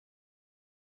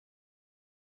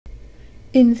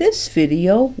In this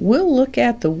video, we'll look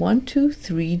at the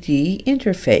 123D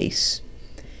interface.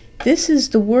 This is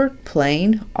the work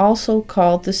plane, also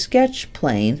called the sketch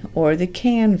plane or the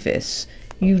canvas.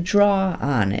 You draw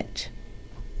on it.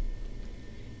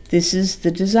 This is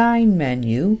the design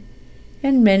menu,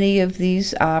 and many of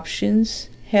these options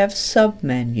have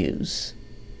submenus.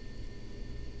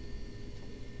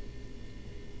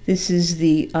 This is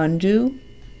the undo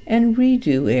and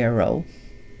redo arrow.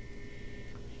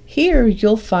 Here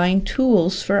you'll find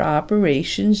tools for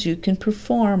operations you can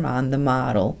perform on the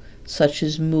model, such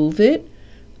as move it,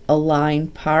 align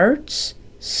parts,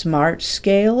 smart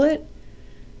scale it,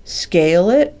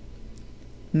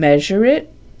 measure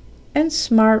it, and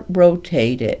smart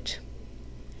rotate it.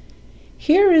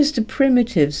 Here is the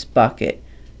primitives bucket.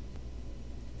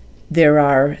 There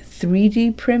are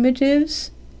 3D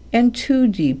primitives and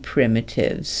 2D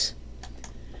primitives.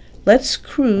 Let's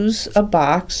cruise a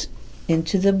box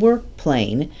into the work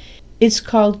plane. It's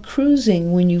called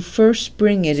cruising when you first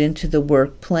bring it into the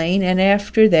work plane, and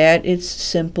after that it's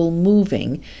simple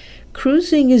moving.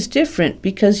 Cruising is different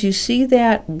because you see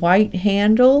that white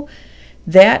handle?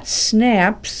 That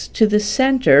snaps to the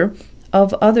center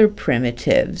of other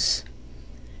primitives.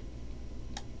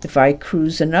 If I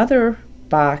cruise another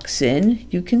box in,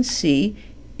 you can see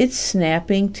it's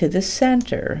snapping to the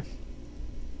center.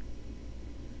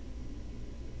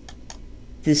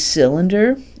 This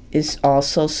cylinder is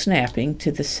also snapping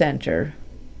to the center,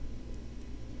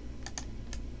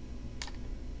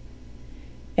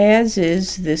 as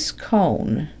is this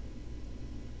cone.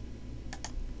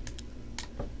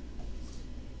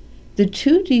 The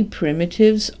 2D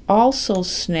primitives also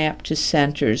snap to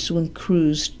centers when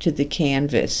cruised to the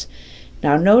canvas.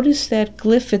 Now notice that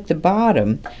glyph at the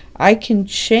bottom. I can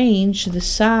change the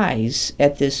size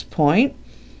at this point.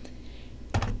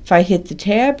 If I hit the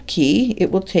Tab key,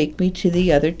 it will take me to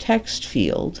the other text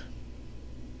field.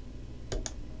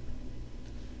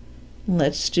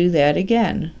 Let's do that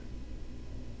again.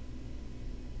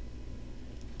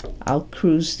 I'll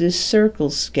cruise this circle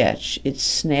sketch. It's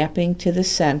snapping to the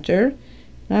center.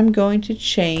 I'm going to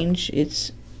change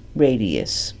its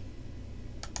radius.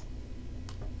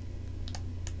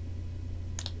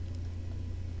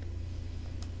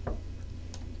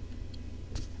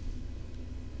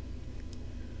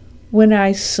 When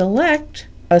I select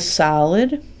a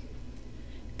solid,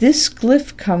 this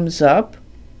glyph comes up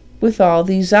with all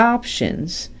these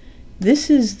options. This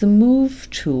is the move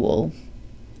tool,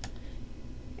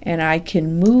 and I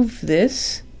can move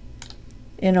this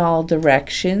in all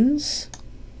directions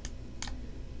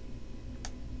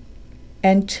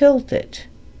and tilt it.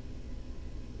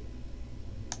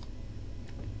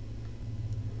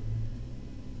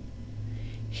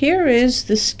 Here is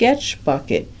the sketch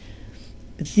bucket.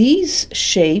 These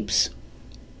shapes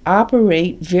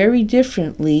operate very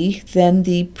differently than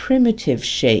the primitive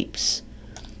shapes.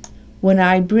 When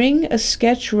I bring a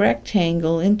sketch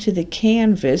rectangle into the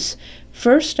canvas,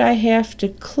 first I have to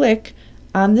click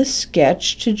on the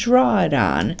sketch to draw it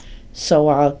on. So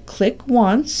I'll click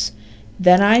once,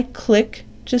 then I click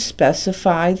to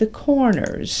specify the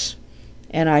corners,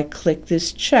 and I click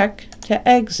this check to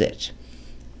exit.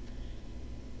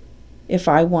 If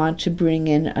I want to bring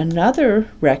in another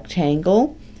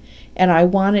rectangle and I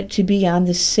want it to be on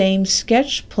the same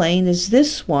sketch plane as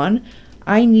this one,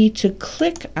 I need to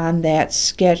click on that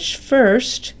sketch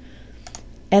first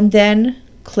and then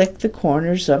click the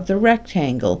corners of the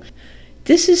rectangle.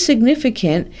 This is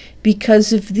significant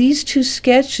because if these two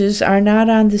sketches are not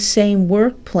on the same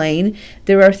work plane,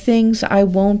 there are things I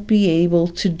won't be able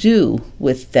to do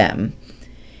with them.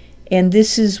 And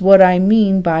this is what I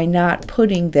mean by not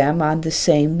putting them on the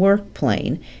same work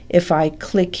plane. If I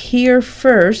click here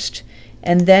first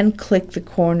and then click the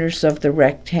corners of the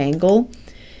rectangle,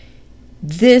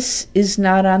 this is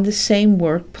not on the same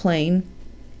work plane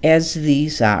as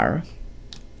these are.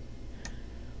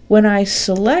 When I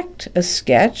select a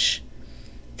sketch,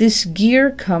 this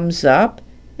gear comes up,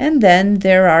 and then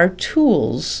there are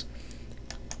tools.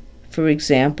 For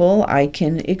example, I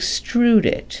can extrude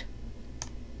it.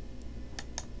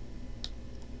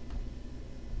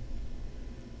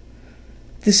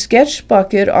 The sketch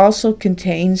bucket also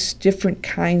contains different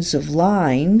kinds of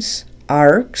lines,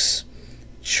 arcs,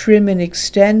 trim and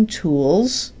extend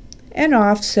tools, and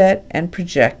offset and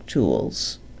project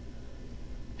tools.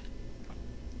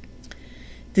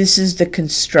 This is the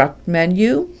construct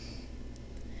menu.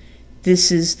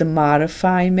 This is the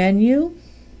modify menu.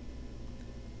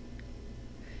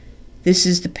 This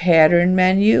is the pattern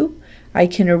menu. I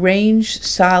can arrange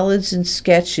solids and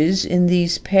sketches in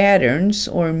these patterns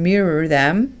or mirror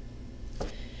them.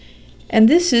 And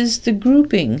this is the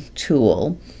grouping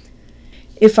tool.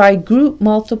 If I group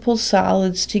multiple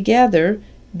solids together,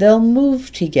 they'll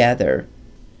move together.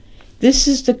 This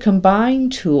is the Combine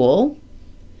tool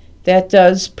that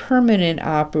does permanent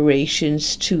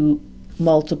operations to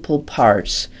multiple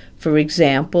parts. For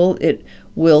example, it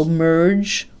will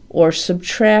merge or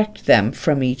subtract them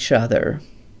from each other.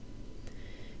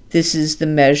 This is the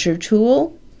Measure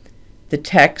tool, the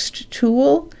Text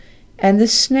tool, and the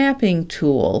Snapping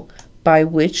tool, by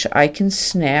which I can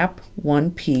snap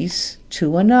one piece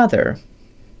to another.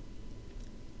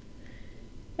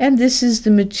 And this is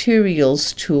the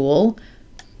Materials tool.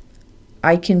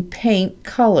 I can paint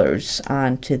colors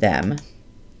onto them.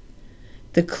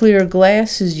 The clear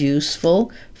glass is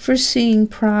useful for seeing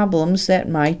problems that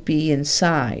might be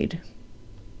inside.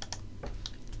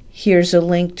 Here's a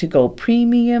link to go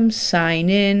premium, sign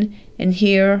in, and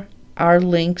here are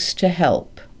links to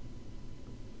help.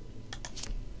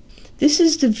 This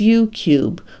is the View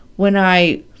cube. When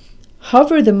I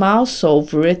hover the mouse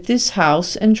over it, this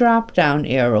house and drop-down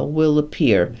arrow will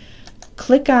appear.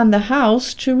 Click on the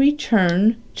house to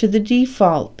return to the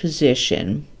default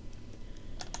position.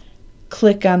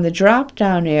 Click on the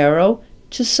drop-down arrow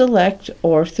to select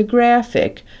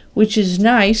Orthographic, which is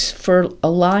nice for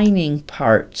aligning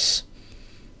parts.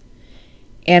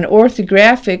 And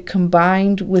Orthographic,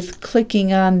 combined with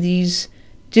clicking on these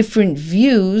different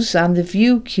views on the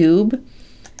View cube,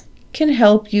 can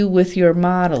help you with your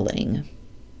modeling.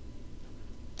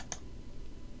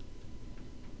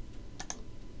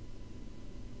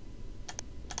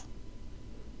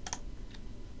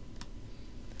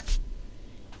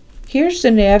 Here's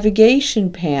the navigation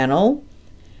panel.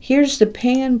 Here's the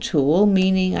Pan tool,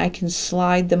 meaning I can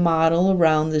slide the model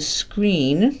around the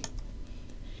screen.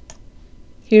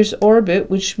 Here's Orbit,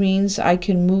 which means I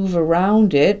can move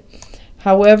around it.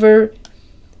 However,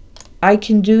 I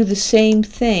can do the same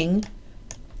thing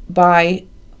by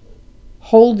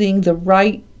holding the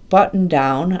right button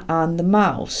down on the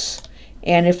mouse.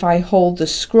 And if I hold the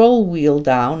scroll wheel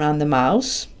down on the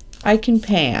mouse, I can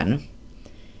pan.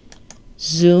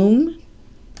 Zoom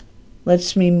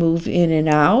lets me move in and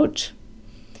out.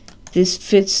 This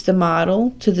fits the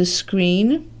model to the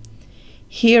screen.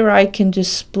 Here I can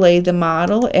display the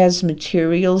model as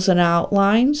materials and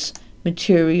outlines,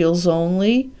 materials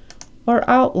only, or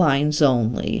outlines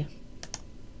only.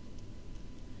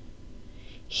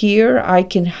 Here I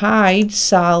can hide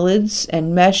solids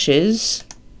and meshes.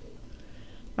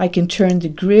 I can turn the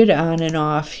grid on and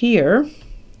off here.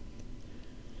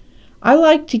 I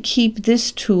like to keep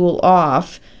this tool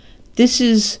off. This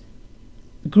is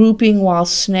grouping while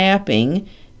snapping.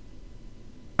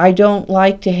 I don't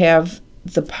like to have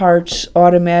the parts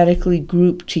automatically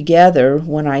grouped together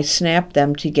when I snap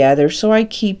them together, so I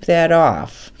keep that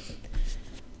off.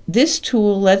 This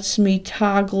tool lets me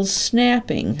toggle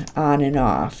snapping on and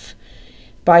off.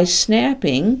 By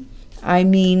snapping, I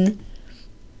mean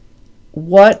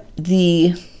what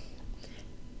the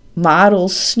model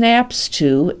snaps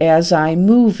to as I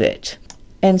move it.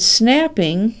 And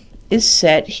snapping is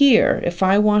set here. If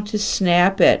I want to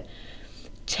snap at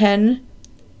 10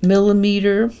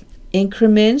 millimeter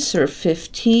increments or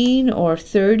 15 or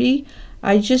 30,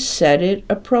 I just set it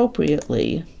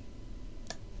appropriately.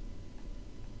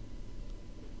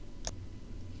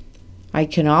 I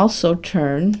can also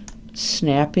turn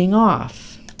snapping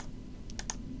off,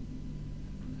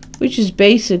 which is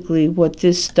basically what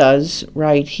this does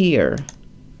right here.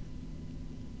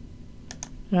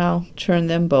 And I'll turn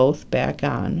them both back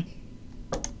on.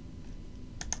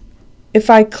 If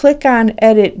I click on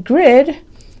Edit Grid,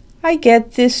 I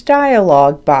get this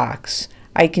dialog box.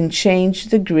 I can change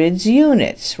the grid's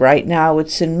units. Right now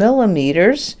it's in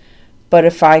millimeters, but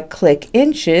if I click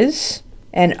inches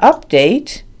and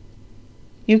update,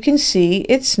 you can see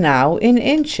it's now in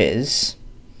inches.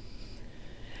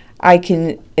 I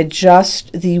can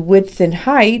adjust the width and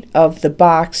height of the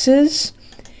boxes,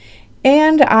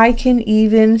 and I can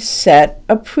even set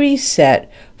a preset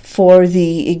for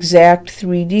the exact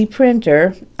 3D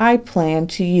printer I plan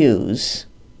to use.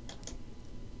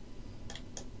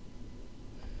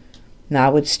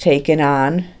 Now it's taken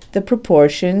on the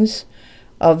proportions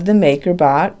of the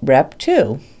MakerBot Rep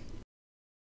 2.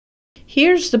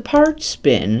 Here's the parts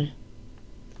bin.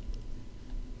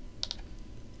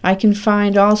 I can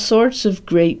find all sorts of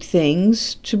great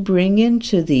things to bring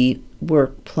into the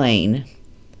work plane,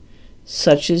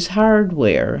 such as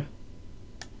hardware.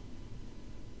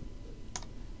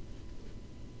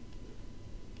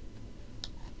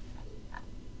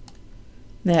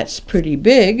 That's pretty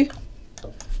big,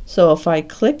 so if I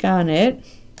click on it,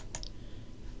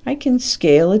 I can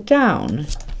scale it down.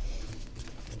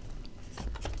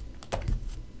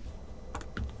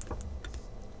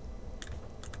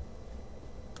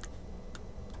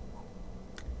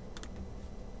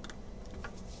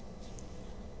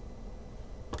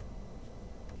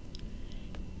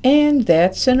 And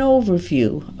that's an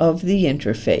overview of the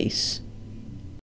interface.